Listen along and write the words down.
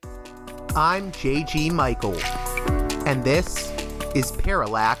I'm J.G. Michael, and this is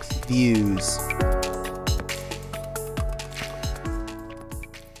Parallax Views.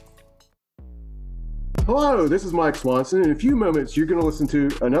 Hello, this is Mike Swanson. In a few moments, you're going to listen to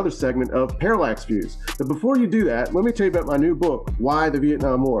another segment of Parallax Views. But before you do that, let me tell you about my new book, Why the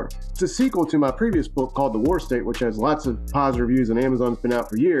Vietnam War. It's a sequel to my previous book called The War State, which has lots of positive reviews on Amazon. It's been out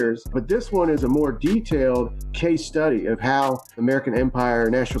for years. But this one is a more detailed case study of how the American empire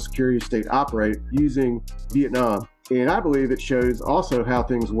and national security state operate using Vietnam. And I believe it shows also how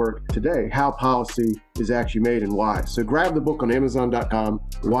things work today, how policy is actually made and why. So grab the book on Amazon.com,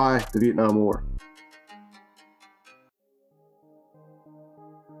 Why the Vietnam War.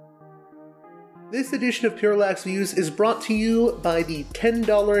 This edition of Parallax Views is brought to you by the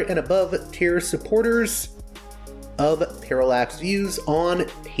 $10 and above tier supporters of Parallax Views on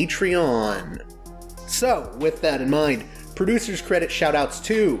Patreon. So, with that in mind, producers credit shoutouts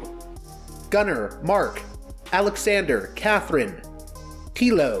to Gunnar, Mark, Alexander, Catherine,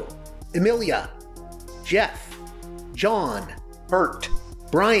 Tilo, Emilia, Jeff, John, Bert,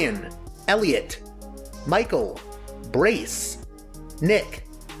 Brian, Elliot, Michael, Brace, Nick,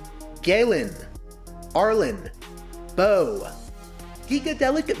 Galen, Arlen, Bo,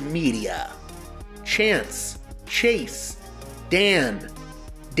 Geekadelic Media, Chance, Chase, Dan,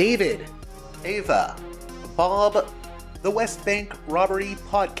 David, Ava, Bob, The West Bank Robbery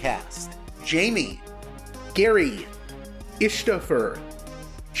Podcast, Jamie, Gary, Ishtofer,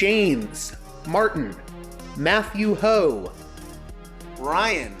 James, Martin, Matthew Ho,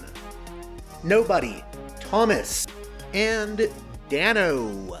 Ryan, Nobody, Thomas, and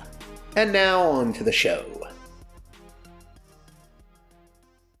Dano. And now on to the show.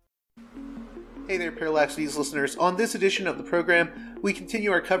 Hey there, Parallax Views listeners. On this edition of the program, we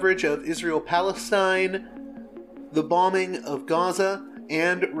continue our coverage of Israel-Palestine, the bombing of Gaza,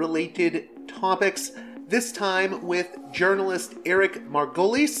 and related topics. This time with journalist Eric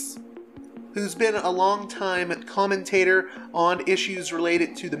Margolis, who's been a long-time commentator on issues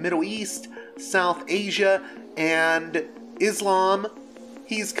related to the Middle East, South Asia, and Islam.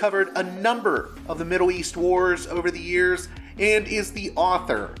 He's covered a number of the Middle East wars over the years and is the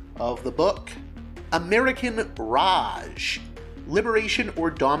author of the book, American Raj, Liberation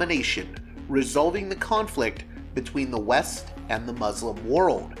or Domination, Resolving the Conflict Between the West and the Muslim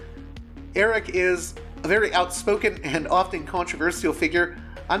World. Eric is a very outspoken and often controversial figure.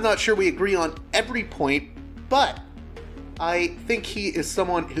 I'm not sure we agree on every point, but I think he is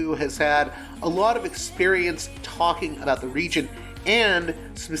someone who has had a lot of experience talking about the region and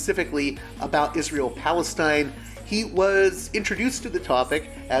specifically about Israel-Palestine. He was introduced to the topic,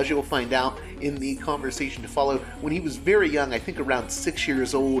 as you'll find out in the conversation to follow, when he was very young, I think around 6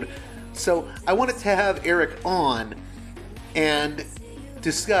 years old. So I wanted to have Eric on and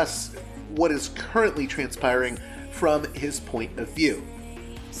discuss what is currently transpiring from his point of view.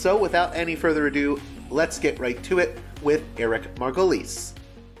 So without any further ado, let's get right to it with Eric Margolis.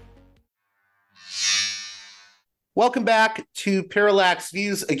 Welcome back to Parallax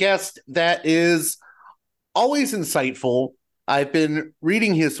Views, a guest that is always insightful. I've been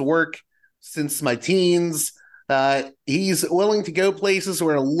reading his work since my teens. He's willing to go places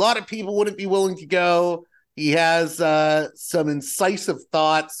where a lot of people wouldn't be willing to go. He has some incisive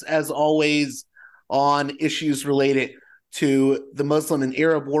thoughts, as always, on issues related to the Muslim and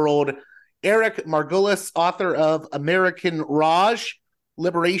Arab world. Eric Margolis, author of American Raj,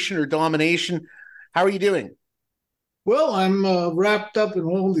 Liberation or Domination. How are you doing? Well, I'm wrapped up in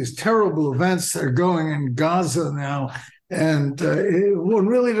all these terrible events that are going in Gaza now, and one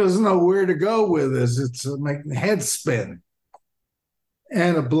really doesn't know where to go with this. It's making head spin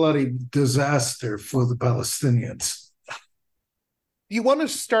and a bloody disaster for the Palestinians. You want to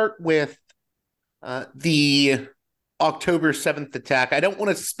start with the October 7th attack. I don't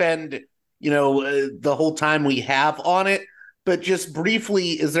want to spend, the whole time we have on it, but just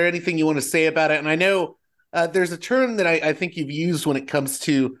briefly, is there anything you want to say about it? And I know there's a term that I think you've used when it comes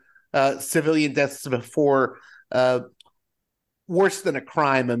to civilian deaths before, worse than a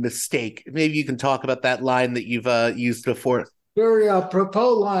crime, a mistake. Maybe you can talk about that line that you've used before. Very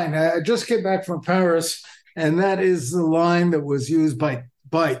apropos line. I just came back from Paris, and that is the line that was used by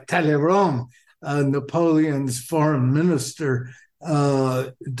Talleyrand, Napoleon's foreign minister,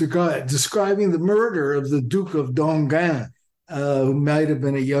 describing the murder of the Duke of Dongan, who might have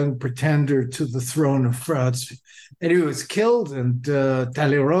been a young pretender to the throne of France. And he was killed, and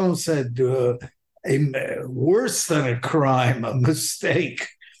Talleyrand said, worse than a crime, a mistake.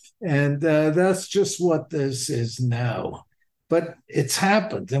 And that's just what this is now. But it's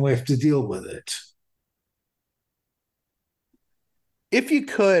happened, and we have to deal with it. If you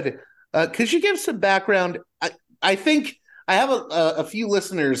could, Could you give some background? I think I have a few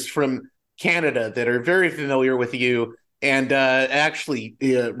listeners from Canada that are very familiar with you and actually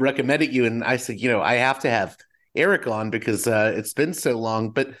recommended you. And I said, I have to have Eric on because it's been so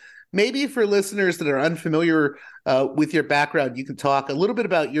long. But maybe for listeners that are unfamiliar with your background, you can talk a little bit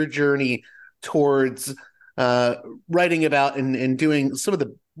about your journey towards writing about and doing some of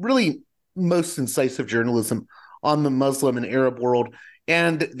the really most incisive journalism on the Muslim and Arab world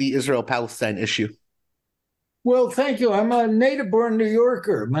and the Israel-Palestine issue. Well, thank you. I'm a native-born New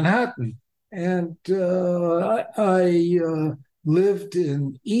Yorker, Manhattan, and I lived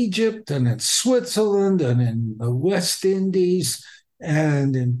in Egypt and in Switzerland and in the West Indies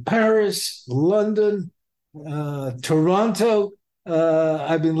and in Paris, London, Toronto.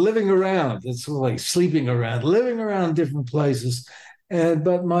 I've been living around. It's like sleeping around, living around different places.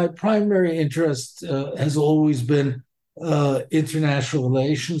 But my primary interest has always been international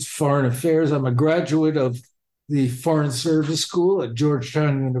relations, foreign affairs. I'm a graduate of the Foreign Service School at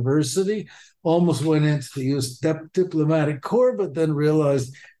Georgetown University. Almost went into the U.S. Diplomatic Corps, but then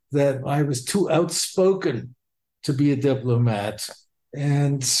realized that I was too outspoken to be a diplomat.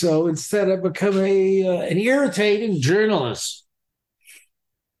 And so instead, I become an irritating journalist.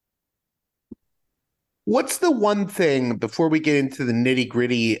 What's the one thing, before we get into the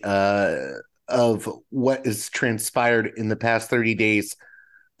nitty-gritty of what has transpired in the past 30 days,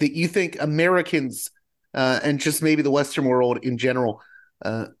 that you think Americans and just maybe the Western world in general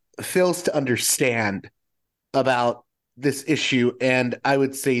fails to understand about this issue, and I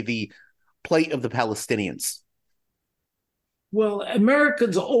would say the plight of the Palestinians? Well,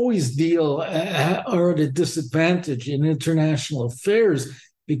 Americans always are at a disadvantage in international affairs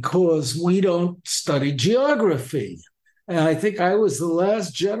because we don't study geography. And I think I was the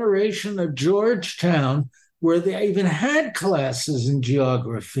last generation of Georgetown where they even had classes in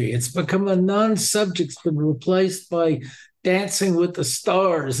geography. It's become a non-subject. It's been replaced by Dancing with the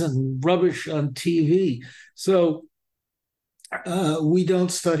Stars and rubbish on TV. So we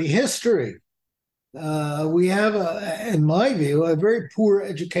don't study history. We have, in my view, a very poor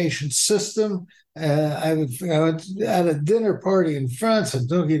education system. I was at a dinner party in France. I'm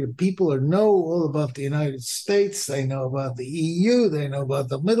talking to people who know all about the United States. They know about the EU. They know about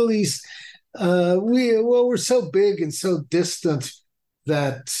the Middle East. We're so big and so distant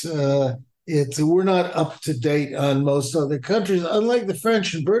that we're not up to date on most other countries, unlike the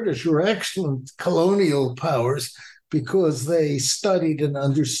French and British, who are excellent colonial powers because they studied and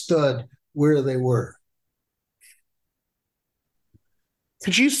understood where they were.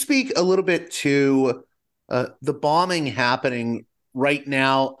 Could you speak a little bit to the bombing happening right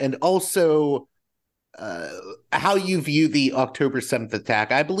now and also how you view the October 7th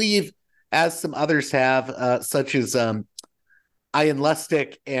attack? I believe, as some others have, such as Ian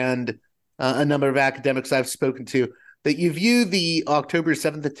Lustig and a number of academics I've spoken to, that you view the October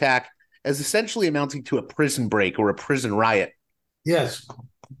 7th attack as essentially amounting to a prison break or a prison riot. Yes.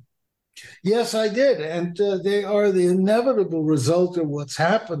 Yes, I did. And they are the inevitable result of what's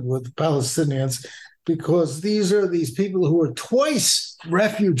happened with the Palestinians, because these are these people who are twice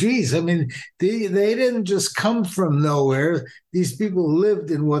refugees. I mean, they didn't just come from nowhere. These people lived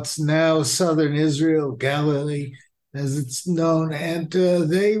in what's now southern Israel, Galilee, as it's known, and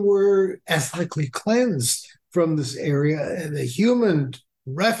they were ethnically cleansed from this area. The human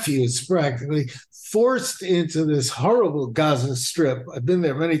refuse practically forced into this horrible Gaza Strip. I've been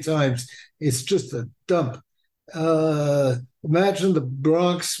there many times. It's just a dump. Imagine the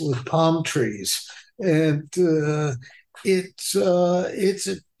Bronx with palm trees, and it's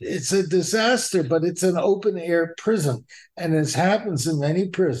a disaster. But it's an open air prison, and as happens in many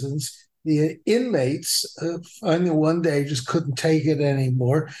prisons, the inmates finally one day just couldn't take it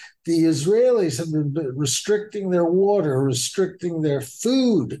anymore. The Israelis have been restricting their water, restricting their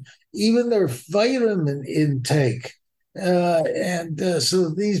food, even their vitamin intake. So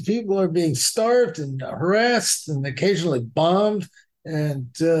these people are being starved and harassed and occasionally bombed,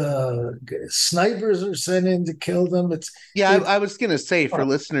 and snipers are sent in to kill them. I was going to say, for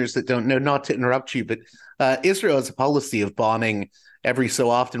listeners that don't know, not to interrupt you, but Israel has a policy of bombing every so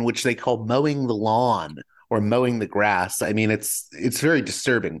often, which they call mowing the lawn or mowing the grass. I mean, it's very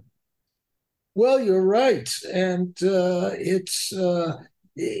disturbing. Well, you're right, and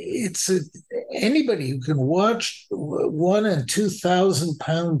anybody who can watch 1,000 and 2,000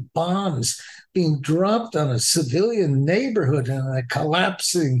 pound bombs being dropped on a civilian neighborhood and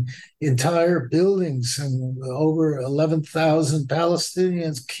collapsing entire buildings, and over 11,000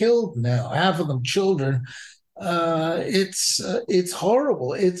 Palestinians killed now, half of them children. It's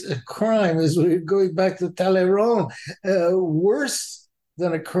horrible. It's a crime. As we're going back to Talleyrand, worse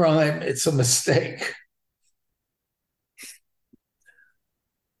than a crime, it's a mistake.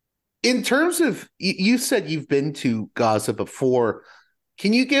 In terms of, you said you've been to Gaza before.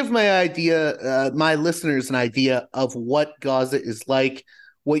 Can you give my listeners an idea of what Gaza is like,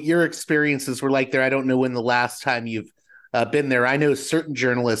 what your experiences were like there? I don't know when the last time you've been there. I know certain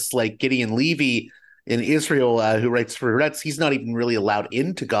journalists like Gideon Levy in Israel, who writes for Haaretz, he's not even really allowed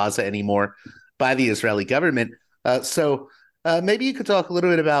into Gaza anymore by the Israeli government. So maybe you could talk a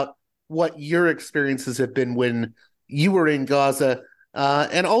little bit about what your experiences have been when you were in Gaza.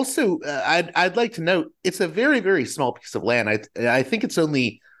 And also, I'd like to note it's a very, very small piece of land. I think it's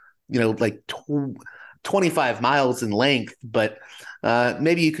only, like 25 miles in length, but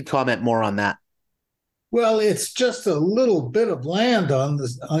maybe you could comment more on that. Well, it's just a little bit of land on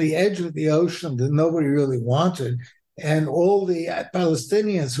the edge of the ocean that nobody really wanted. And all the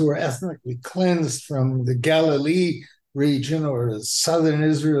Palestinians who were ethnically cleansed from the Galilee region or the southern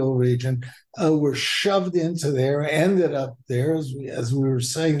Israel region were shoved into there, ended up there, as we were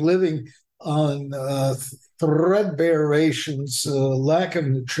saying, living on threadbare rations, lack of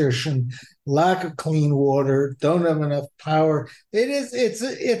nutrition, lack of clean water, don't have enough power.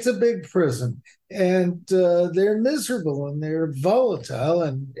 It's a big prison, and they're miserable and they're volatile,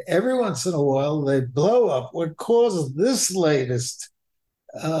 and every once in a while they blow up. What caused this latest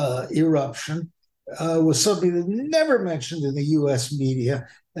eruption was something that never mentioned in the U.S. media,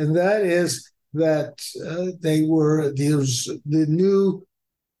 and that is that the new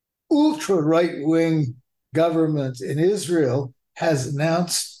ultra right-wing government in Israel has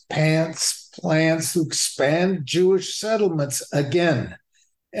announced plans to expand Jewish settlements again.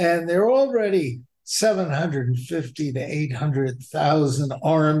 And there are already 750 to 800,000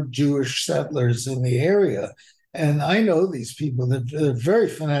 armed Jewish settlers in the area. And I know these people, they're very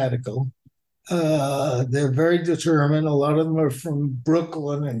fanatical. They're very determined. A lot of them are from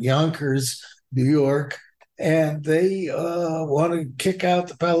Brooklyn and Yonkers, New York, and they want to kick out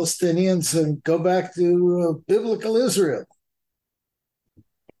the Palestinians and go back to biblical Israel.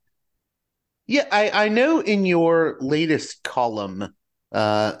 Yeah, I know in your latest column,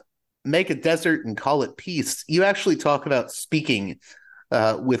 Make a Desert and Call It Peace, you actually talk about speaking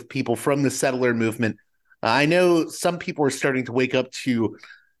with people from the settler movement. I know some people are starting to wake up to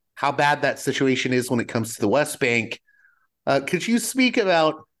how bad that situation is when it comes to the West Bank. Could you speak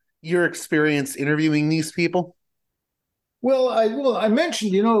about your experience interviewing these people? Well, I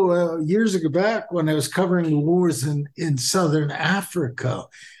mentioned, years ago back when I was covering the wars in southern Africa,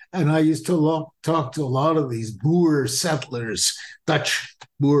 and I used to talk to a lot of these Boer settlers, Dutch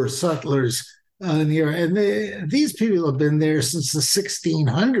Boer settlers here, and these people have been there since the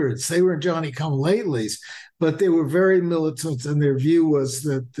 1600s. They were Johnny-come-latelys, but they were very militant, and their view was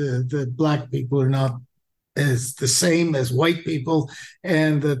that Black people are not as the same as white people,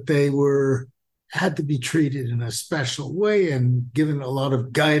 and that they had to be treated in a special way and given a lot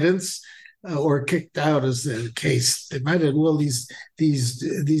of guidance, or kicked out, as the case they might have. Well, these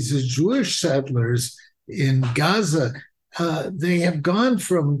Jewish settlers in Gaza, they have gone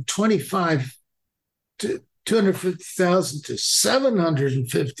from 25 to 250,000 to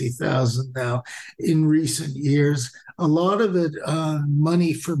 750,000 now in recent years. A lot of it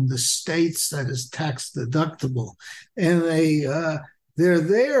money from the states that is tax deductible, and they're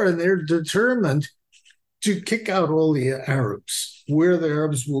there and they're determined to kick out all the Arabs. Where the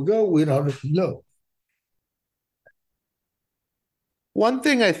Arabs will go, we don't know. One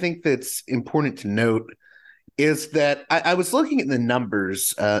thing I think that's important to note is that I was looking at the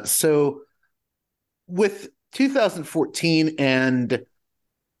numbers. So with 2014 and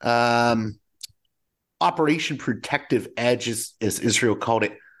Operation Protective Edge, as Israel called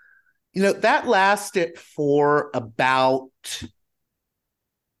it, that lasted for about,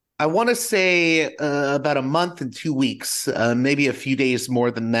 I want to say, about a month and 2 weeks, maybe a few days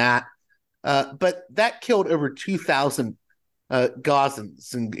more than that. But that killed over 2,000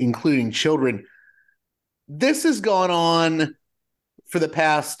 Gazans, including children. This has gone on for the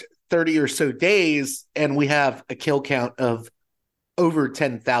past 30 or so days, and we have a kill count of over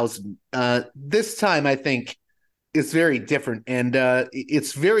 10,000. This time, I think, is very different, and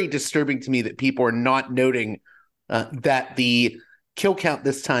it's very disturbing to me that people are not noting that the kill count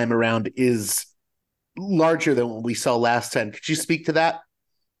this time around is larger than what we saw last time. Could you speak to that?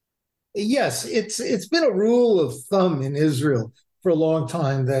 Yes, it's been a rule of thumb in Israel for a long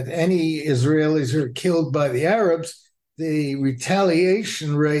time that any Israelis who are killed by the Arabs, the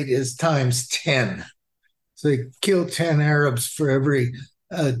retaliation rate is times 10. So they kill 10 Arabs for every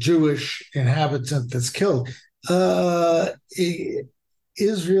Jewish inhabitant that's killed.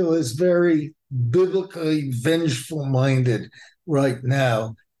 Israel is very biblically vengeful-minded. right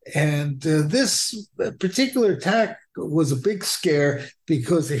now. And this particular attack was a big scare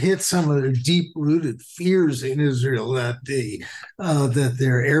because it hit some of their deep-rooted fears in Israel that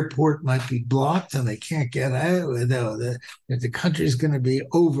their airport might be blocked and they can't get out, that the country is going to be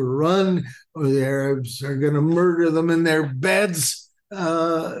overrun or the Arabs are going to murder them in their beds.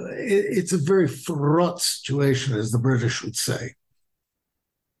 It's a very fraught situation, as the British would say.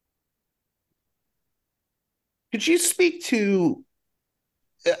 Could you speak to,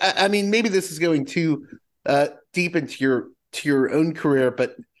 I mean, maybe this is going too deep into your own career,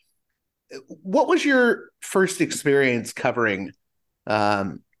 but what was your first experience covering,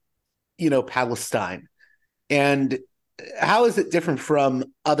 Palestine? And how is it different from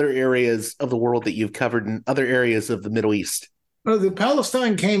other areas of the world that you've covered in other areas of the Middle East? Well, the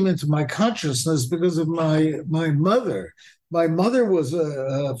Palestine came into my consciousness because of my mother. My mother was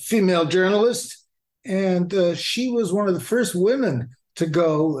a female journalist, and she was one of the first women to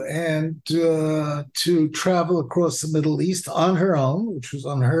go and to travel across the Middle East on her own, which was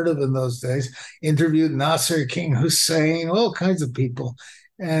unheard of in those days, interviewed Nasser, King Hussein, all kinds of people.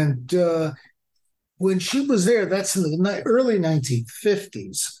 And when she was there, that's in the early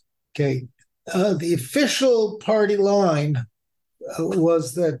 1950s, okay, the official party line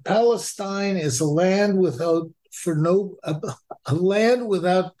was that Palestine is a land without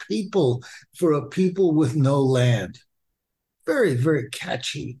people for a people with no land. Very, very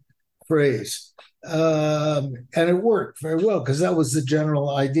catchy phrase. And it worked very well because that was the general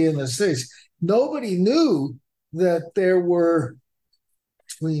idea in the States. Nobody knew that there were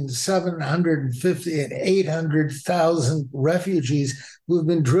between 750 and 800,000 refugees who have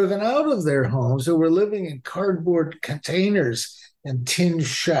been driven out of their homes, who were living in cardboard containers and tin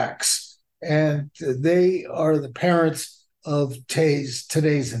shacks. And they are the parents of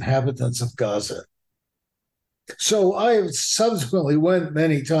today's inhabitants of Gaza. So I subsequently went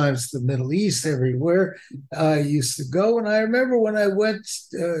many times to the Middle East, everywhere I used to go. And I remember when I went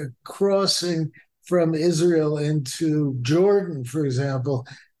crossing from Israel into Jordan, for example,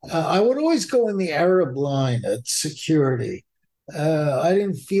 I would always go in the Arab line at security. I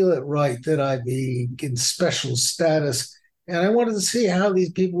didn't feel it right that I'd be in special status. And I wanted to see how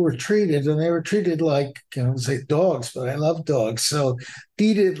these people were treated. And they were treated like, say dogs, but I love dogs. So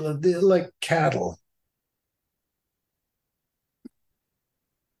treated like cattle.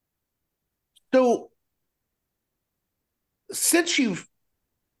 So since you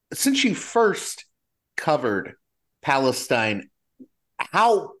first covered Palestine,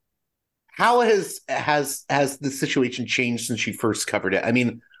 how has the situation changed since you first covered it? I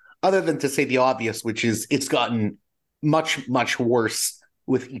mean, other than to say the obvious, which is it's gotten much, much worse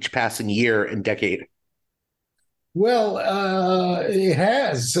with each passing year and decade. Well, it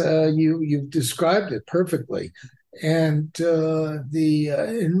has. You've described it perfectly. And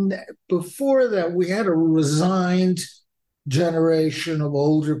before that, we had a resigned generation of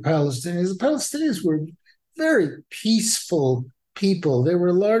older Palestinians. The Palestinians were very peaceful people. They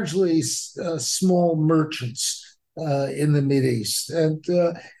were largely small merchants in the Mideast, and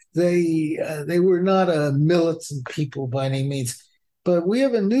they were not a militant people by any means. But we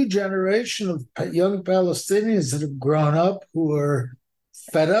have a new generation of young Palestinians that have grown up who are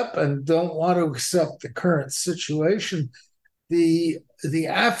fed up and don't want to accept the current situation. The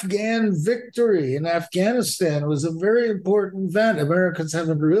Afghan victory in Afghanistan was a very important event. Americans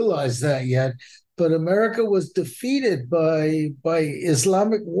haven't realized that yet, but America was defeated by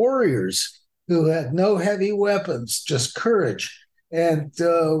Islamic warriors who had no heavy weapons, just courage, and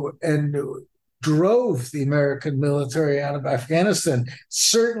drove the American military out of Afghanistan.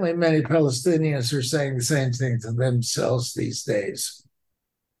 Certainly many Palestinians are saying the same thing to themselves these days.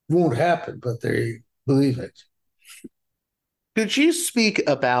 Won't happen, but they believe it. Could you speak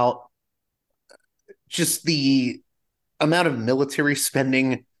about just the amount of military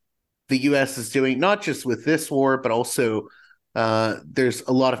spending the U.S. is doing, not just with this war, but also there's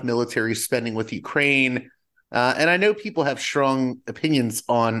a lot of military spending with Ukraine. And I know people have strong opinions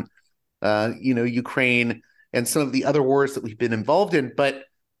on, Ukraine and some of the other wars that we've been involved in. But,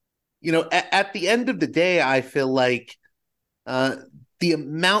 at the end of the day, I feel like the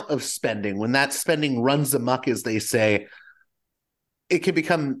amount of spending, when that spending runs amok, as they say, it can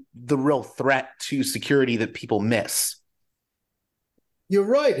become the real threat to security that people miss. You're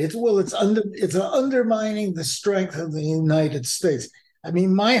right. It's undermining the strength of the United States. I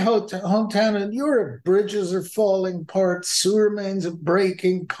mean, my hometown in Europe, bridges are falling apart, sewer mains are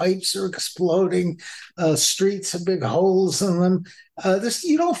breaking, pipes are exploding, streets have big holes in them.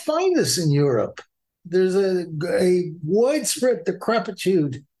 You don't find this in Europe. There's a widespread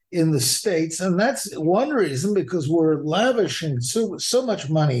decrepitude in the States. And that's one reason, because we're lavishing so much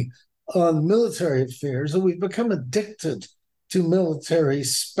money on military affairs, and we've become addicted to military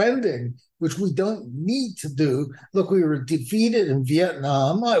spending, which we don't need to do. Look, we were defeated in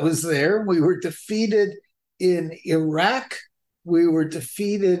Vietnam. I was there. We were defeated in Iraq. We were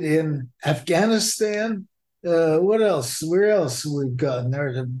defeated in Afghanistan. What else? Where else we've gotten?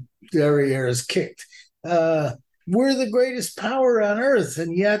 Our derriere is kicked. We're the greatest power on earth,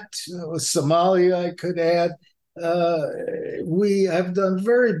 and yet Somalia, I could add, we have done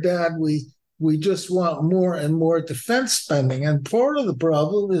very bad. We just want more and more defense spending. And part of the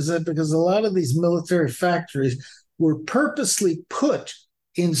problem is that because a lot of these military factories were purposely put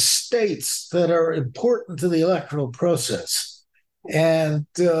in states that are important to the electoral process. And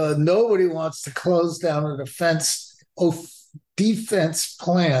nobody wants to close down a defense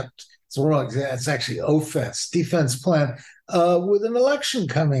plant. It's wrong. It's actually defense plant with an election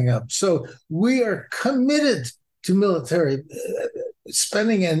coming up. So we are committed to military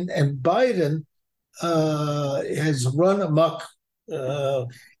spending, and Biden has run amok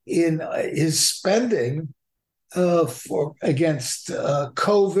in his spending against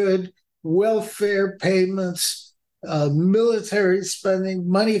COVID, welfare payments, military spending,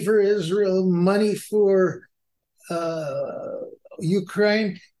 money for Israel, money for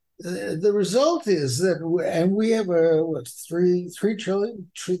Ukraine. The result is that, and we have a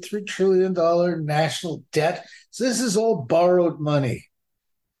 $3 trillion national debt. So this is all borrowed money,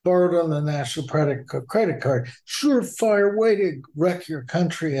 borrowed on the national credit card. Surefire way to wreck your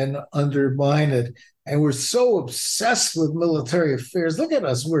country and undermine it. And we're so obsessed with military affairs. Look at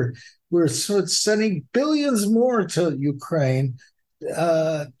us. We're sort of sending billions more to Ukraine,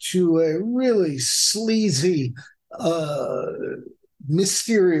 to a really sleazy,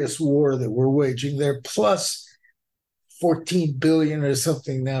 mysterious war that we're waging there, plus 14 billion or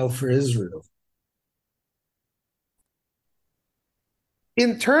something now for Israel.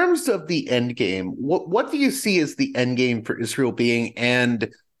 In terms of the end game, what do you see as the end game for Israel being?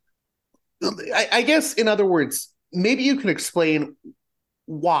 And I guess, in other words, maybe you can explain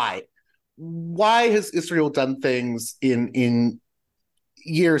why. Why has Israel done things in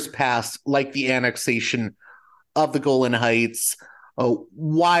years past, like the annexation of the Golan Heights?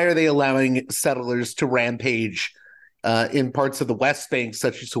 Why are they allowing settlers to rampage in parts of the West Bank,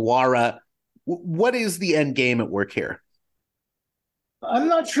 such as Hawara? What is the end game at work here? I'm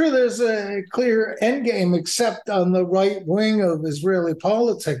not sure there's a clear end game, except on the right wing of Israeli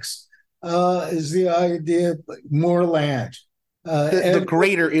politics is the idea of more land. The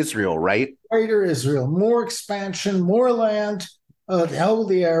greater Israel, right? Greater Israel, more expansion, more land, to hell with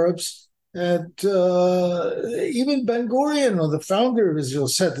the Arabs. And even Ben-Gurion, the founder of Israel,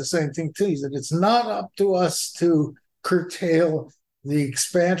 said the same thing too. He said, it's not up to us to curtail the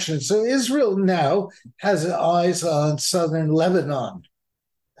expansion. So Israel now has eyes on southern Lebanon,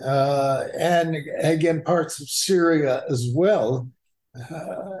 and again, parts of Syria as well.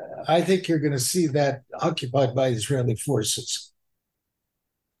 I think you're going to see that occupied by Israeli forces.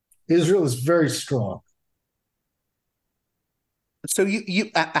 Israel is very strong. So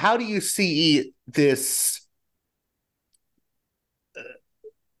you how do you see this?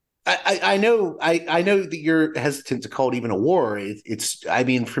 I know that you're hesitant to call it even a war. It's I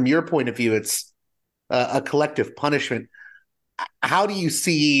mean, from your point of view, it's a collective punishment. How do you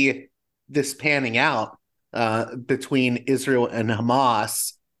see this panning out between Israel and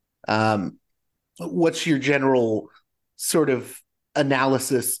Hamas? What's your general sort of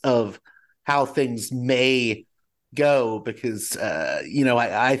analysis of how things may go? Because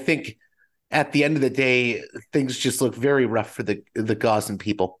I think at the end of the day, things just look very rough for the Gazan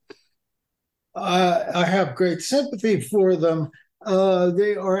people. I have great sympathy for them.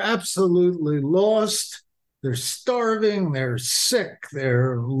 They are absolutely lost. They're starving. They're sick.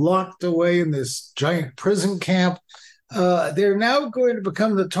 They're locked away in this giant prison camp. They're now going to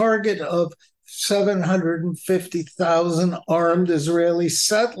become the target of 750,000 armed Israeli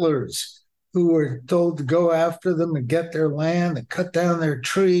settlers who were told to go after them and get their land and cut down their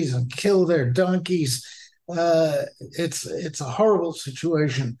trees and kill their donkeys. It's a horrible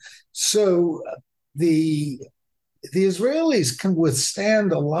situation. So the Israelis can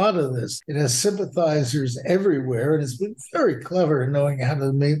withstand a lot of this. It has sympathizers everywhere, and it's been very clever in knowing how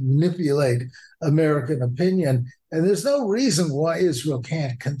to manipulate American opinion. And there's no reason why Israel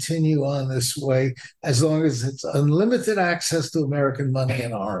can't continue on this way as long as it's unlimited access to American money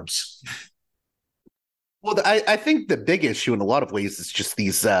and arms. Well, I think the big issue in a lot of ways is just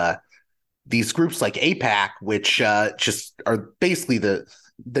these groups like AIPAC, which just are basically the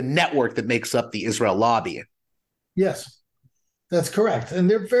network that makes up the Israel lobby. Yes. That's correct. And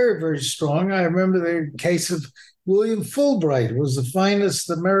they're very, very strong. I remember the case of William Fulbright, who was the finest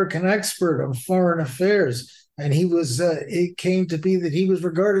American expert on foreign affairs. And it came to be that he was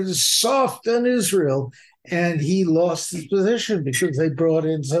regarded as soft on Israel. And he lost his position because they brought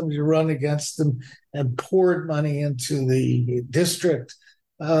in somebody to run against him and poured money into the district.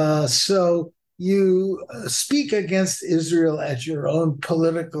 So you speak against Israel at your own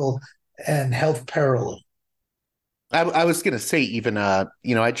political and health peril. I was going to say even,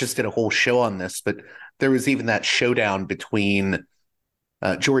 I just did a whole show on this, but there was even that showdown between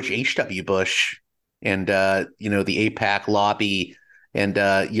George H.W. Bush and, the AIPAC lobby and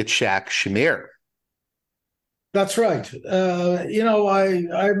Yitzhak Shamir. That's right.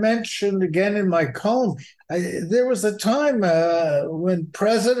 I mentioned again in my column, there was a time when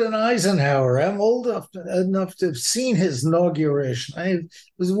President Eisenhower, I'm old enough to have seen his inauguration. It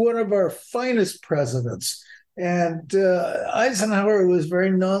was one of our finest presidents. And Eisenhower was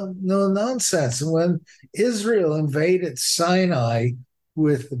very no nonsense. And when Israel invaded Sinai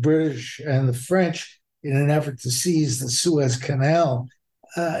with the British and the French in an effort to seize the Suez Canal,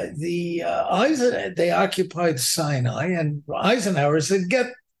 they occupied Sinai, and Eisenhower said,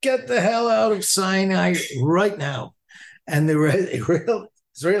 "Get the hell out of Sinai right now," and the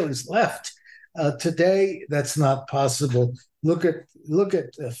Israelis left. Today, that's not possible. Look at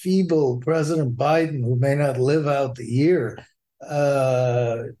a feeble President Biden, who may not live out the year,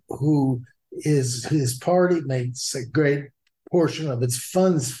 who his party makes a great portion of its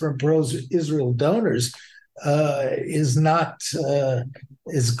funds from pro-Israel donors.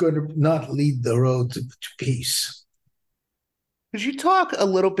 Is going to not lead the road to peace. Could you talk a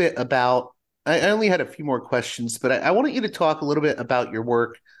little bit about, I only had a few more questions, but I wanted you to talk a little bit about your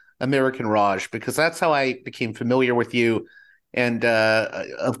work, American Raj, because that's how I became familiar with you. And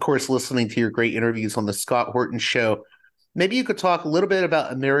of course, listening to your great interviews on the Scott Horton Show. Maybe you could talk a little bit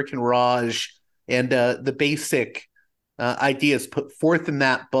about American Raj and the basic ideas put forth in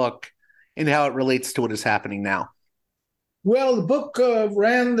that book and how it relates to what is happening now. Well, the book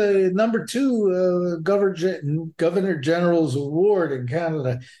ran the number 2 Governor General's Award in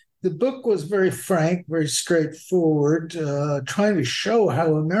Canada. The book was very frank, very straightforward, trying to show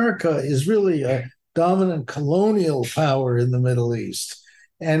how America is really a dominant colonial power in the Middle East.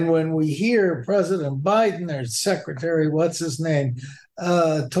 And when we hear President Biden or Secretary, what's his name,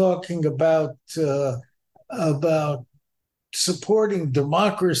 talking about supporting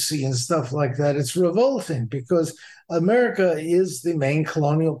democracy and stuff like that, it's revolting, because America is the main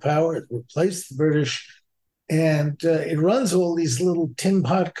colonial power. It replaced the British, and it runs all these little tin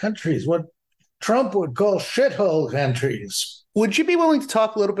pot countries, what Trump would call shithole countries. Would you be willing to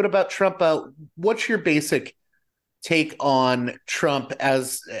talk a little bit about Trump? What's your basic take on Trump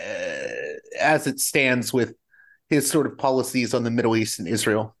as it stands with his sort of policies on the Middle East and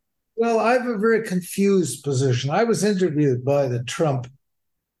Israel? Well, I have a very confused position. I was interviewed by the Trump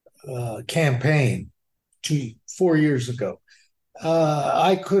campaign 4 years ago.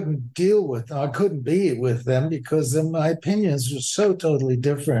 I couldn't be with them because my opinions were so totally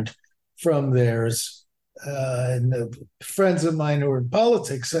different from theirs. And the friends of mine who are in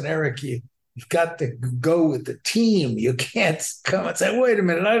politics said, "Eric, you've got to go with the team. You can't come and say, wait a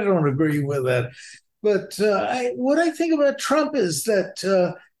minute, I don't agree with that." But what I think about Trump is that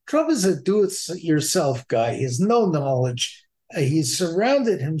Trump is a do-it-yourself guy. He has no knowledge. He's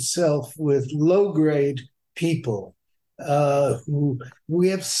surrounded himself with low-grade people. We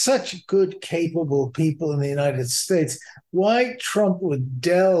have such good, capable people in the United States. Why Trump would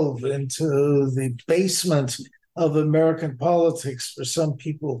delve into the basement of American politics for some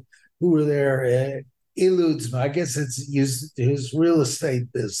people who were there eludes me. I guess it's his real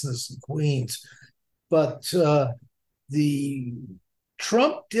estate business in Queens. But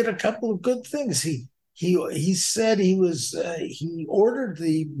Trump did a couple of good things. He said he ordered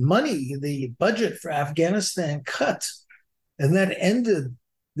the budget for Afghanistan cut, and that ended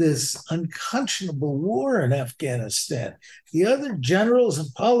this unconscionable war in Afghanistan. The other generals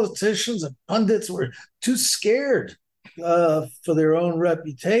and politicians and pundits were too scared for their own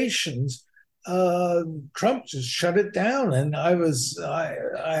reputations. Trump just shut it down, and I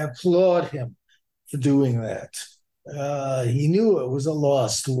applaud him for doing that. He knew it was a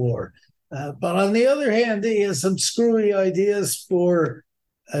lost war. But on the other hand, he has some screwy ideas for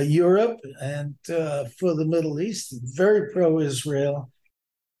Europe and for the Middle East. Very pro-Israel.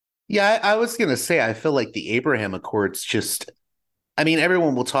 Yeah, I was going to say, I feel like the Abraham Accords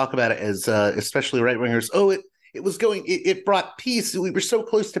everyone will talk about it as, especially right-wingers, it brought peace. We were so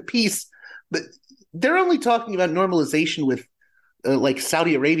close to peace. But they're only talking about normalization with like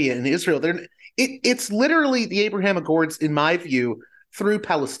Saudi Arabia and Israel. It's literally the Abraham Accords, in my view, threw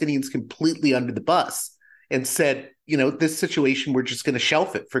Palestinians completely under the bus and said, this situation, we're just going to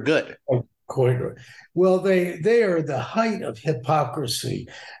shelf it for good. Quite right. Well, they are the height of hypocrisy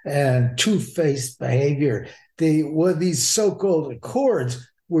and two-faced behavior. These so-called accords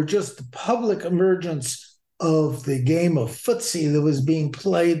were just the public emergence of the game of footsie that was being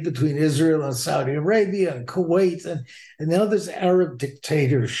played between Israel and Saudi Arabia and Kuwait and the other Arab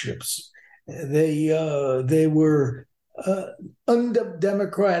dictatorships. They were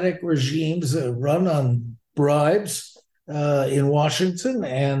undemocratic regimes run on bribes in Washington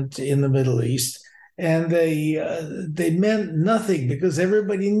and in the Middle East, and they meant nothing because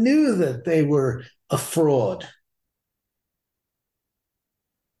everybody knew that they were a fraud.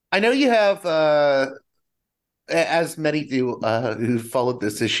 I know you have, as many do who followed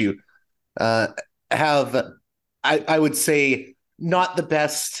this issue, have, I would say, not the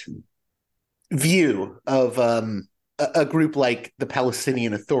best view of a group like the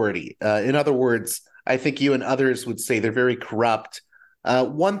Palestinian Authority. In other words, I think you and others would say they're very corrupt.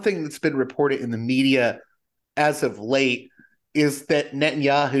 One thing that's been reported in the media as of late is that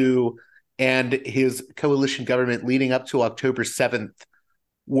Netanyahu and his coalition government leading up to October 7th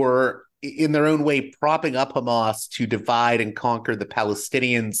were, in their own way, propping up Hamas to divide and conquer the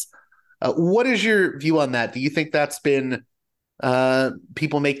Palestinians. What is your view on that? Do you think that's been,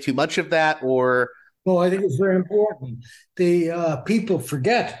 people make too much of that, or? Well, I think it's very important. The people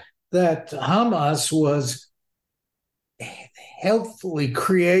forget that Hamas was helpfully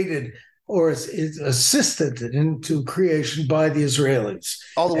created or is assisted into creation by the Israelis.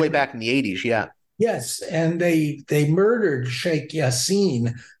 All the way back in the 80s, yeah. Yes, and they murdered Sheikh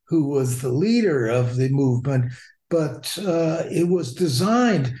Yassin, who was the leader of the movement, but it was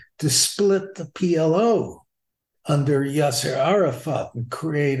designed to split the PLO under Yasser Arafat and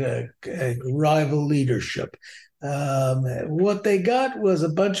create a rival leadership. What they got was a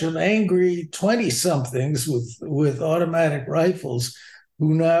bunch of angry 20-somethings with automatic rifles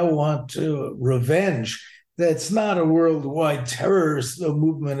who now want to revenge. That's not a worldwide terrorist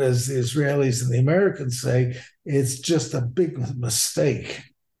movement, as the Israelis and the Americans say. It's just a big mistake.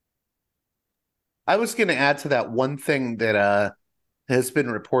 I was going to add to that one thing that has been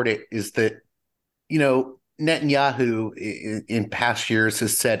reported is that, Netanyahu in past years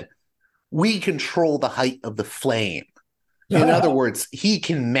has said, we control the height of the flame. In other words, he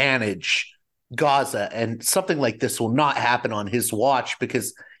can manage Gaza, and something like this will not happen on his watch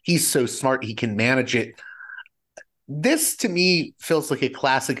because he's so smart he can manage it. This, to me, feels like a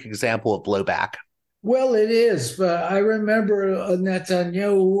classic example of blowback. Well, it is, but I remember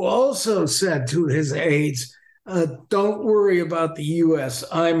Netanyahu also said to his aides, don't worry about the U.S.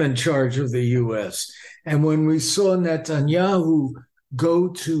 I'm in charge of the U.S. And when we saw Netanyahu go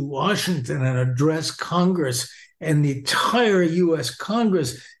to Washington and address Congress and the entire U.S.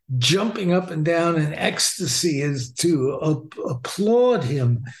 Congress jumping up and down in ecstasy as to applaud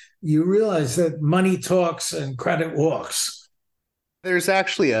him, you realize that money talks and credit walks. There's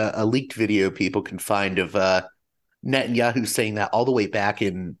actually a leaked video people can find of Netanyahu saying that all the way back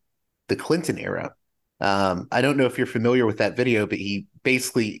in the Clinton era. I don't know if you're familiar with that video, but he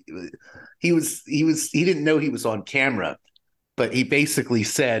basically he didn't know he was on camera, but he basically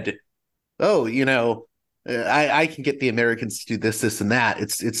said, "Oh, I can get the Americans to do this, this, and that."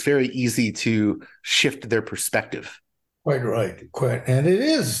 It's very easy to shift their perspective. Quite right, and it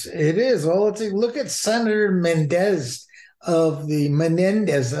is. Look at Senator Menendez of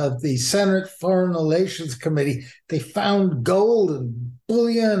the Senate Foreign Relations Committee. They found gold and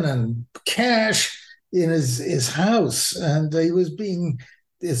bullion and cash in his house, and he was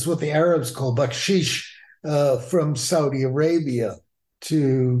it's what the Arabs call bakshish from Saudi Arabia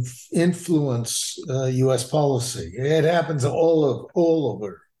to influence U.S. policy. It happens all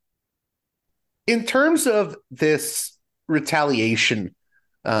over. In terms of this retaliation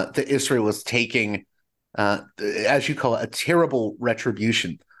that Israel is taking, as you call it, a terrible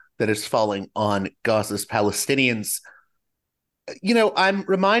retribution that is falling on Gaza's Palestinians, I'm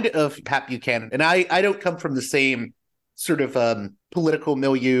reminded of Pat Buchanan, and I don't come from the same sort of political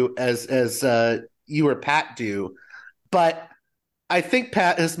milieu as you or Pat do, but I think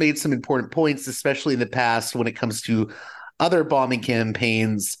Pat has made some important points, especially in the past when it comes to other bombing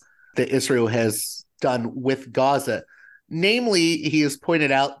campaigns that Israel has done with Gaza. Namely, he has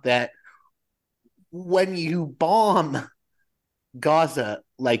pointed out that when you bomb Gaza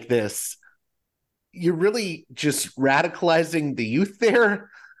like this, you're really just radicalizing the youth there.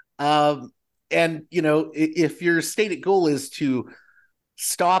 And, if your stated goal is to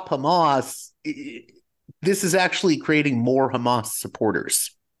stop Hamas, this is actually creating more Hamas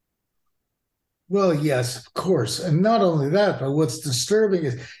supporters. Well, yes, of course. And not only that, but what's disturbing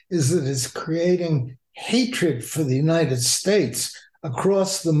is that it's creating hatred for the United States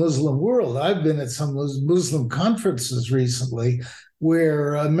across the Muslim world. I've been at some of those Muslim conferences recently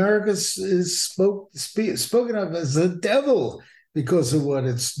where America is spoken of as the devil because of what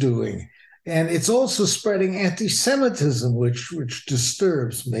it's doing. And it's also spreading anti-Semitism, which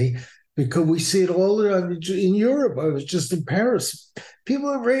disturbs me because we see it all in Europe. I was just in Paris. People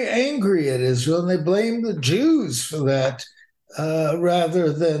are very angry at Israel, and they blame the Jews for that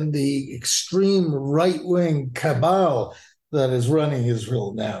rather than the extreme right-wing cabal that is running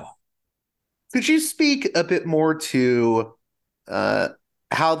Israel now. Could you speak a bit more to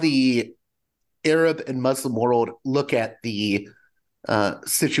how the Arab and Muslim world look at the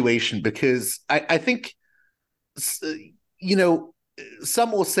situation? Because I think,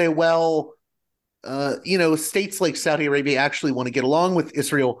 some will say, well, states like Saudi Arabia actually want to get along with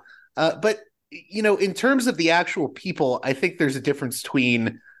Israel. But, in terms of the actual people, I think there's a difference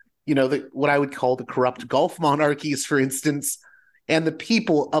between, what I would call the corrupt Gulf monarchies, for instance, and the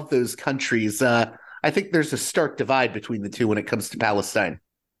people of those countries. I think there's a stark divide between the two when it comes to Palestine.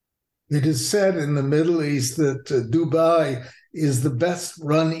 It is said in the Middle East that Dubai is the best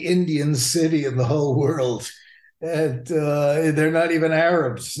run Indian city in the whole world. And they're not even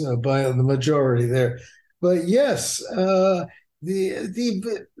Arabs by the majority there. But yes, the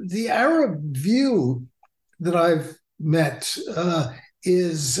Arab view that I've met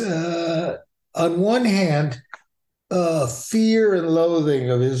is, on one hand, fear and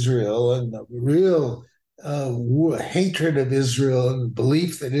loathing of Israel and real hatred of Israel and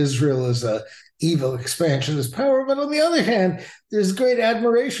belief that Israel is a evil expansionist power. But on the other hand, there's great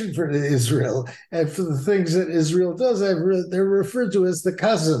admiration for Israel and for the things that Israel does. They're referred to as the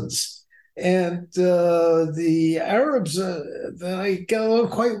cousins. And the Arabs, they get along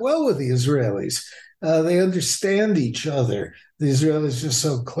quite well with the Israelis. They understand each other. The Israelis are just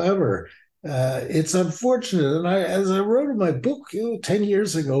so clever. It's unfortunate. And as I wrote in my book 10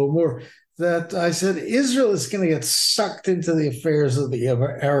 years ago or more, that I said Israel is going to get sucked into the affairs of the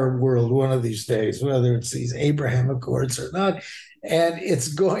Arab world one of these days, whether it's these Abraham Accords or not. And it's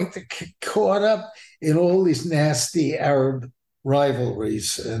going to get caught up in all these nasty Arab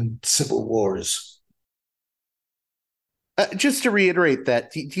rivalries and civil wars. Just to reiterate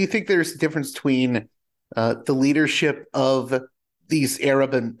that, do you think there's a difference between the leadership of these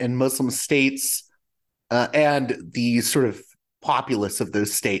Arab and Muslim states and the sort of populace of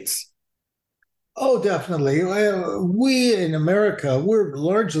those states? Oh, definitely. We in America, we're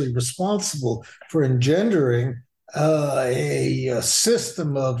largely responsible for engendering a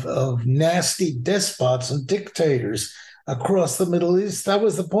system of nasty despots and dictators across the Middle East. That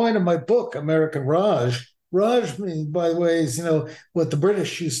was the point of my book, American Raj. Raj, by the way, is what the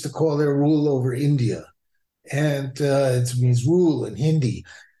British used to call their rule over India, and it means rule in Hindi.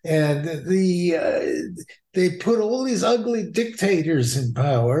 And they put all these ugly dictators in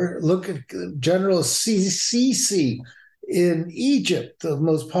power. Look at General Sisi in Egypt, the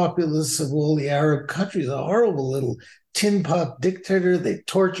most populous of all the Arab countries, a horrible little tin pot dictator. They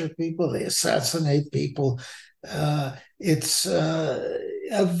torture people, they assassinate people. It's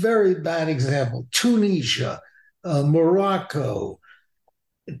a very bad example. Tunisia, Morocco,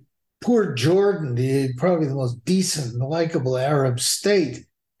 poor Jordan, probably the most decent and likable Arab state.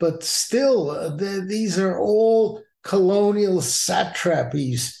 But still, these are all colonial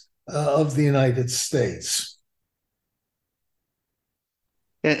satrapies of the United States.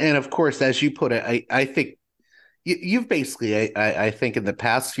 And of course, as you put it, I think you've basically, I think in the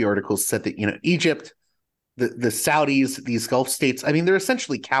past few articles said that, Egypt, the Saudis, these Gulf states, I mean, they're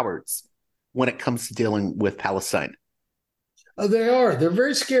essentially cowards when it comes to dealing with Palestine. They are. They're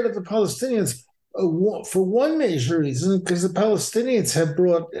very scared of the Palestinians. For one major reason, because the Palestinians have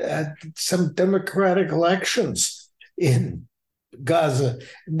brought some democratic elections in Gaza.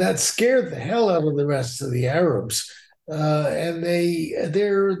 And that scared the hell out of the rest of the Arabs. And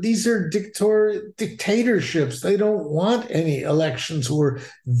these are dictatorships. They don't want any elections or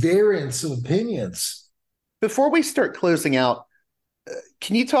variants of opinions. Before we start closing out,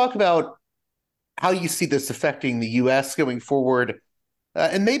 can you talk about how you see this affecting the U.S. going forward,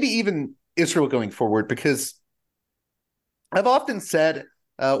 and maybe even Israel going forward? Because I've often said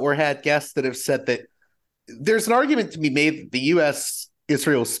or had guests that have said that there's an argument to be made that the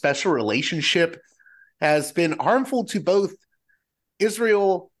U.S.-Israel special relationship has been harmful to both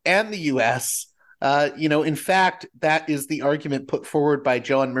Israel and the U.S. In fact, that is the argument put forward by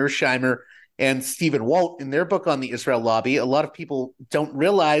John Mersheimer and Stephen Walt in their book on the Israel lobby. A lot of people don't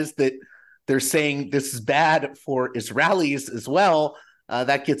realize that they're saying this is bad for Israelis as well.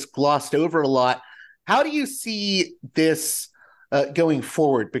 That gets glossed over a lot. How do you see this going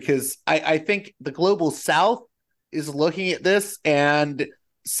forward? Because I think the global South is looking at this and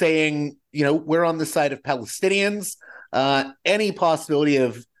saying, we're on the side of Palestinians. Any possibility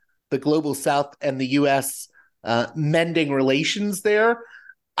of the global South and the U.S. Mending relations there,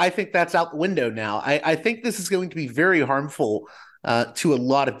 I think that's out the window now. I think this is going to be very harmful to a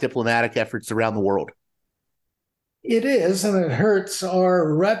lot of diplomatic efforts around the world. It is, and it hurts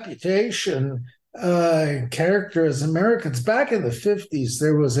our reputation, character as Americans. Back in the 50s,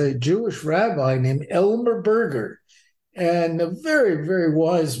 there was a Jewish rabbi named Elmer Berger, and a very, very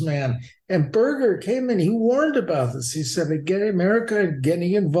wise man. And Berger came in, he warned about this. He said, America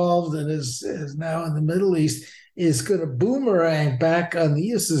getting involved and is now in the Middle East is going to boomerang back on the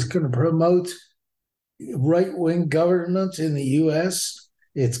East, is going to promote right-wing government in the U.S.,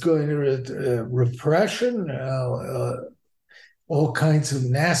 it's going to repression, all kinds of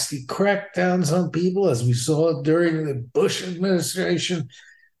nasty crackdowns on people, as we saw during the Bush administration.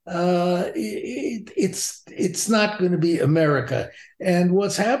 It's not going to be America. And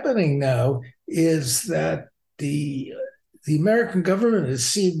what's happening now is that the American government is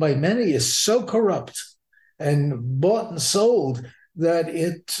seen by many as so corrupt and bought and sold that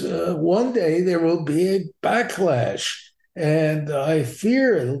one day there will be a backlash. And I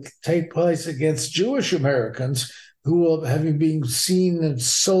fear it'll take place against Jewish Americans who, having been seen and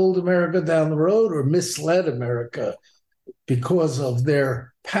sold America down the road or misled America because of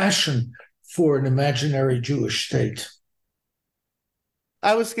their passion for an imaginary Jewish state.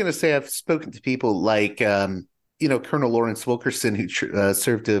 I was going to say I've spoken to people like, Colonel Lawrence Wilkerson, who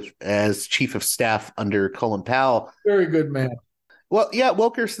served as chief of staff under Colin Powell. Very good man. Well, yeah,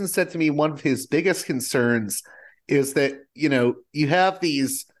 Wilkerson said to me one of his biggest concerns is that, you have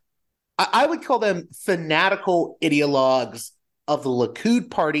these, I would call them fanatical ideologues of the Likud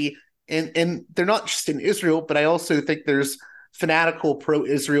party, and they're not just in Israel, but I also think there's fanatical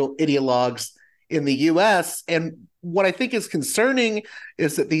pro-Israel ideologues in the U.S. And what I think is concerning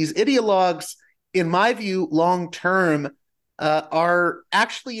is that these ideologues, in my view, long-term, are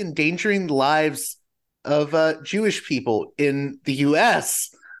actually endangering the lives of Jewish people in the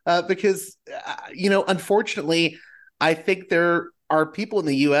U.S., because, unfortunately, I think there are people in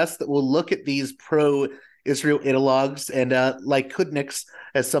the U.S. that will look at these pro-Israel ideologues and like Kudniks,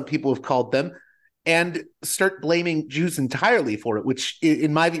 as some people have called them, and start blaming Jews entirely for it, which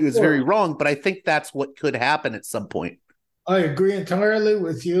in my view is very wrong. But I think that's what could happen at some point. I agree entirely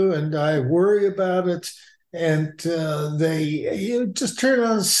with you, and I worry about it. And you just turn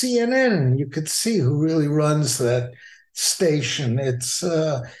on CNN and you could see who really runs that station. It's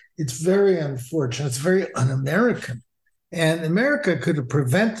very unfortunate. It's very un-American. And America could have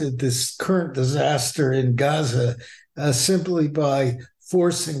prevented this current disaster in Gaza simply by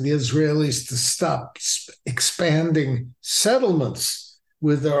forcing the Israelis to stop expanding settlements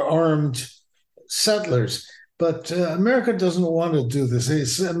with their armed settlers. But America doesn't want to do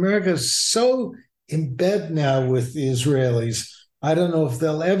this. America is so in bed now with the Israelis. I don't know if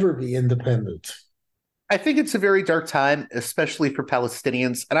they'll ever be independent. I think it's a very dark time, especially for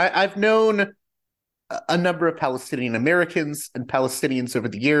Palestinians. And I've known a number of Palestinian Americans and Palestinians over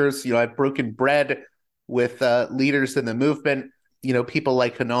the years. I've broken bread with leaders in the movement, people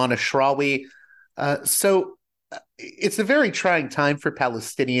like Hanan Ashrawi. So it's a very trying time for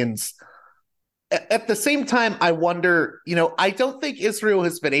Palestinians. At the same time, I wonder, I don't think Israel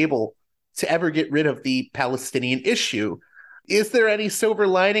has been able to ever get rid of the Palestinian issue. Is there any silver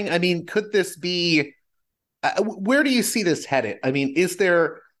lining? I mean, could this be, where do you see this headed? I mean, is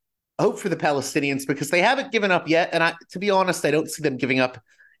there hope for the Palestinians? Because they haven't given up yet. And to be honest, I don't see them giving up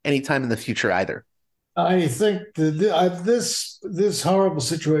anytime in the future either. I think that this horrible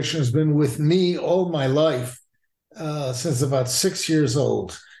situation has been with me all my life, since about 6 years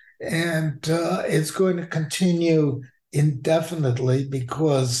old. And it's going to continue indefinitely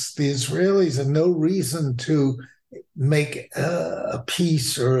because the Israelis have no reason to make a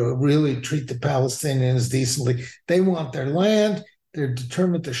peace or really treat the Palestinians decently. They want their land. They're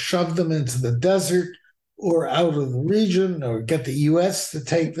determined to shove them into the desert or out of the region or get the U.S. to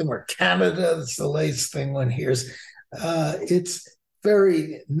take them or Canada. That's the latest thing one hears. It's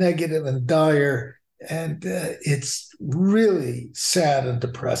very negative and dire, and it's really sad and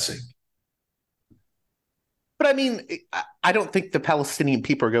depressing. But I mean, I don't think the Palestinian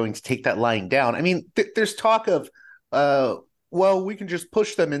people are going to take that lying down. I mean, there's talk of, well, we can just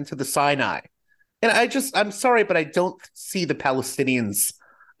push them into the Sinai. And I'm sorry, but I don't see the Palestinians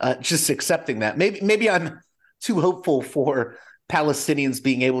just accepting that. Maybe I'm too hopeful for Palestinians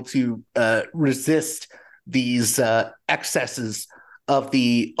being able to resist these excesses of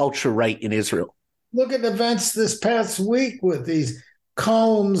the ultra-right in Israel. Look at events this past week with these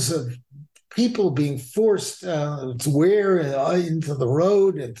columns of people being forced to wear into the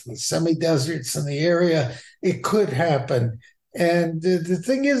road, into the semi-deserts in the area. It could happen. And the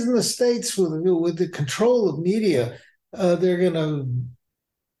thing is, in the States, with the control of media, they're going to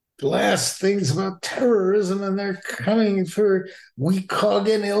blast things about terrorism, and they're coming for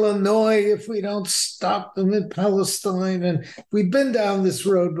Weehawken, Illinois, if we don't stop them in Palestine. And we've been down this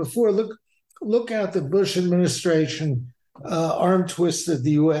road before. Look how the Bush administration arm twisted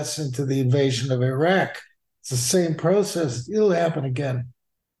the U.S. into the invasion of Iraq. It's the same process. It'll happen again.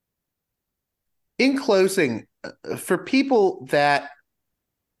 In closing, for people that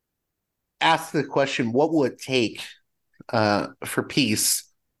ask the question, what will it take for peace?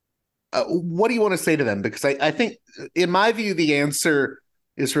 What do you want to say to them? Because I think, in my view, the answer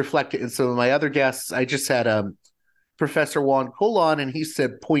is reflected in some of my other guests. I just had Professor Juan Cole on, and he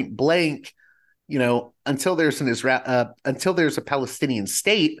said point blank, until there's until there's a Palestinian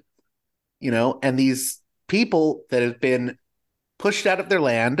state, and these people that have been pushed out of their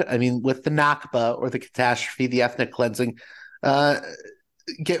land, I mean, with the Nakba or the catastrophe, the ethnic cleansing,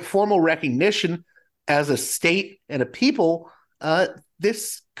 get formal recognition as a state and a people,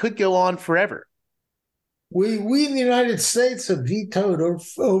 this could go on forever. We in the United States have vetoed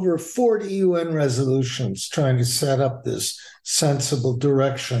over 40 UN resolutions trying to set up this sensible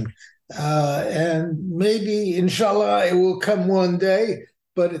direction. And maybe, inshallah, it will come one day,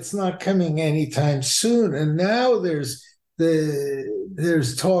 but it's not coming anytime soon. And now there's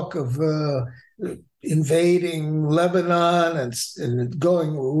talk of invading Lebanon and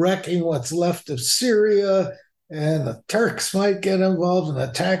wrecking what's left of Syria, and the Turks might get involved in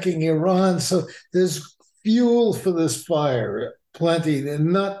attacking Iran. So there's fuel for this fire, plenty,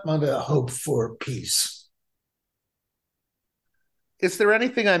 and not much to hope for peace. Is there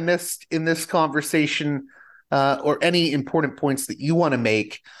anything I missed in this conversation, or any important points that you want to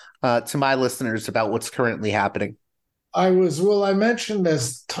make to my listeners about what's currently happening? I mentioned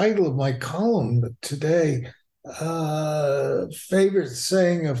as the title of my column today, favorite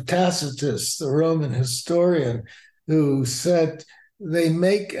saying of Tacitus, the Roman historian, who said, they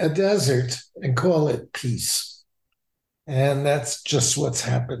make a desert and call it peace. And that's just what's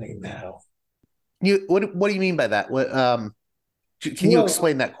happening now. What do you mean by that? Can you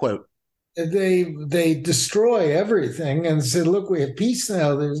explain that quote? They destroy everything and say, look, we have peace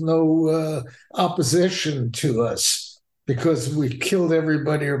now. There's no opposition to us because we killed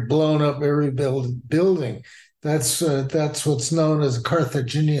everybody or blown up every building. That's what's known as a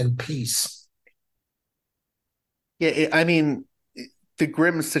Carthaginian peace. Yeah, I mean, the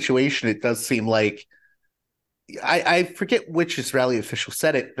grim situation, it does seem like, I forget which Israeli official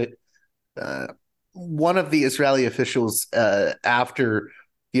said it, but one of the Israeli officials after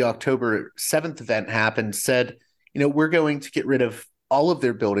the October 7th event happened said, we're going to get rid of all of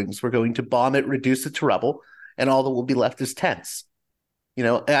their buildings. We're going to bomb it, reduce it to rubble, and all that will be left is tents.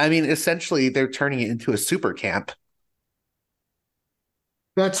 I mean, essentially, they're turning it into a super camp.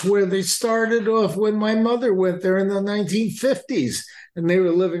 That's where they started off when my mother went there in the 1950s, and they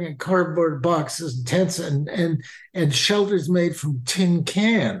were living in cardboard boxes and tents and shelters made from tin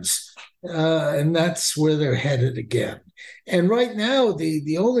cans. And that's where they're headed again. And right now,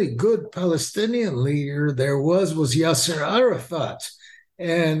 the only good Palestinian leader there was Yasser Arafat,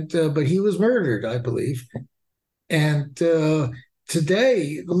 but he was murdered, I believe. And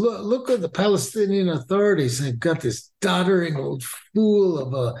today, look at the Palestinian authorities. They've got this doddering old fool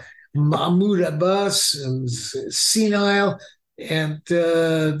of a Mahmoud Abbas, who's senile, and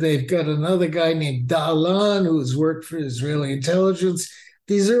they've got another guy named Dahlan, who's worked for Israeli intelligence.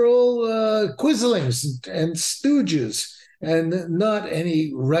 These are all quislings and stooges, and not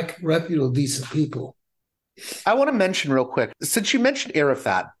any reputable, decent people. I want to mention real quick, since you mentioned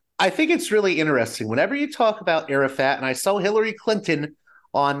Arafat, I think it's really interesting. Whenever you talk about Arafat, and I saw Hillary Clinton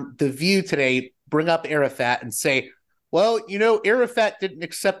on The View today bring up Arafat and say, well, Arafat didn't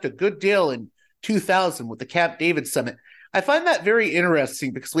accept a good deal in 2000 with the Camp David summit. I find that very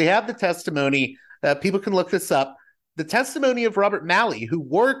interesting because we have the testimony, people can look this up, the testimony of Robert Malley, who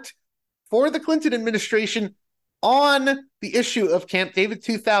worked for the Clinton administration on the issue of Camp David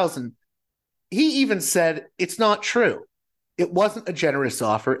 2000. He even said it's not true. It wasn't a generous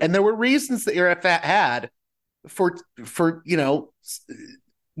offer. And there were reasons that Arafat had for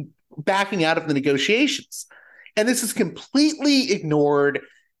backing out of the negotiations. And this is completely ignored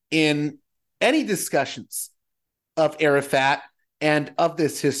in any discussions of Arafat and of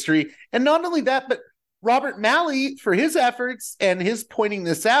this history. And not only that, but Robert Malley, for his efforts and his pointing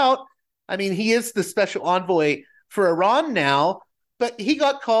this out, I mean, he is the special envoy for Iran now, but he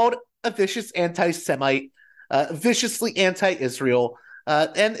got called a vicious anti-Semite, viciously anti-Israel.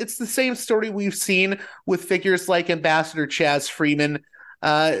 And it's the same story we've seen with figures like Ambassador Chaz Freeman.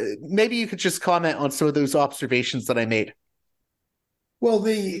 Maybe you could just comment on some of those observations that I made. Well,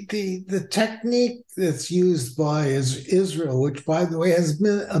 the technique that's used by Israel, which, by the way, has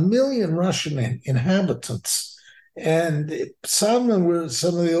 1 million Russian inhabitants, and some were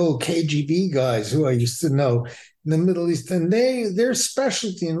some of the old KGB guys who I used to know in the Middle East, and their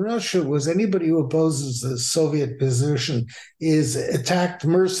specialty in Russia was anybody who opposes the Soviet position is attacked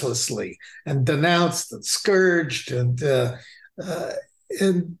mercilessly and denounced and scourged, and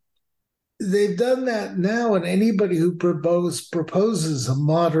they've done that now, and anybody who proposes a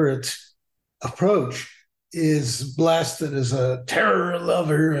moderate approach is blasted as a terror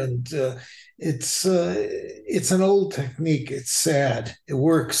lover, and it's an old technique. It's sad. It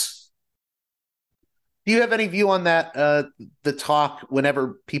works. Do you have any view on that? The talk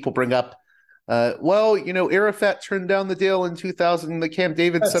whenever people bring up, Arafat turned down the deal in 2000. The Camp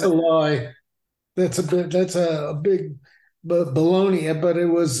David. That's a lie. That's a big baloney, but it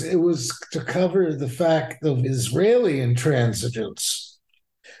was to cover the fact of Israeli intransigence.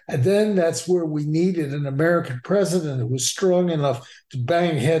 And then that's where we needed an American president who was strong enough to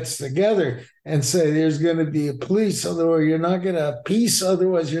bang heads together and say there's going to be a peace, otherwise you're not going to peace,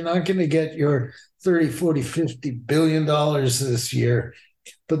 otherwise you're not going to get your 30, 40, 50 billion dollars this year.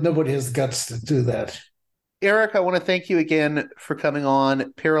 But nobody has the guts to do that. Eric, I want to thank you again for coming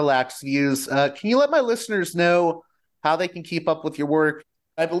on Parallax Views. Can you let my listeners know how they can keep up with your work?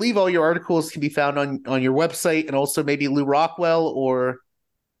 I believe all your articles can be found on your website, and also maybe Lou Rockwell or...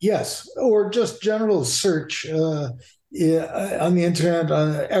 Yes, or just general search on the internet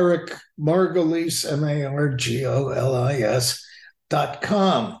on Eric Margolis,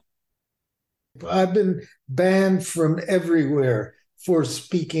 MARGOLIS.com. I've been banned from everywhere for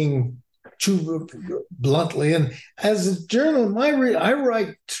speaking too bluntly. And as a journalist, I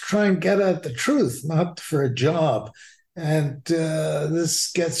write to try and get at the truth, not for a job. And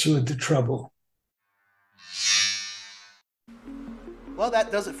this gets you into trouble. Well,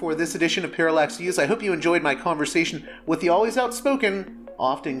 that does it for this edition of Parallax Views. I hope you enjoyed my conversation with the always outspoken,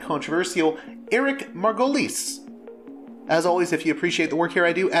 often controversial, Eric Margolis. As always, if you appreciate the work here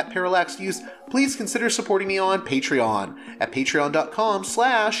I do at Parallax Views, please consider supporting me on Patreon at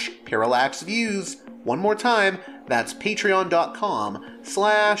patreon.com/parallaxviews. One more time, that's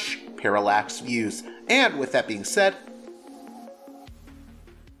patreon.com/parallaxviews. And with that being said,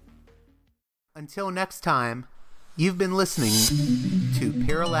 until next time, you've been listening to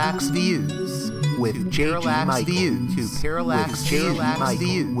Parallax Views with Parallax Views. To Parallax Views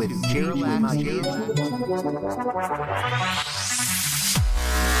with Parallax Views.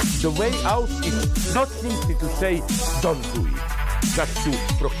 The way out is not simply to say, don't do it, just to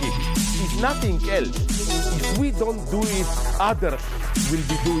prohibit. It's nothing else. If we don't do it, others will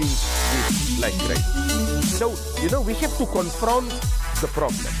be doing it like crazy. So, we have to confront the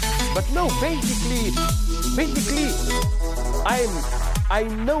problem. But no, basically, I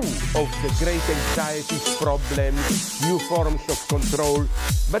know of the great anxieties, problems, new forms of control,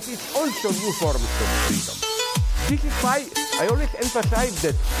 but it's also new forms of freedom. This is why I always emphasize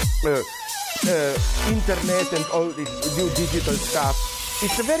that internet and all this new digital stuff,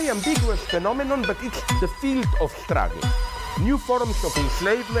 it's a very ambiguous phenomenon, but it's the field of struggle. New forms of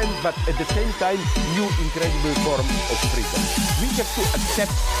enslavement, but at the same time, new incredible forms of freedom. We have to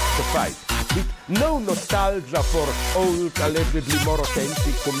accept the fight with no nostalgia for old, allegedly more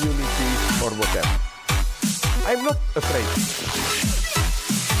authentic communities or whatever. I'm not afraid.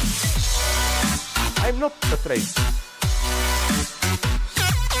 I'm not afraid.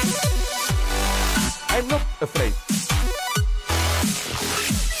 I'm not afraid.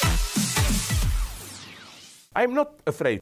 I'm not afraid.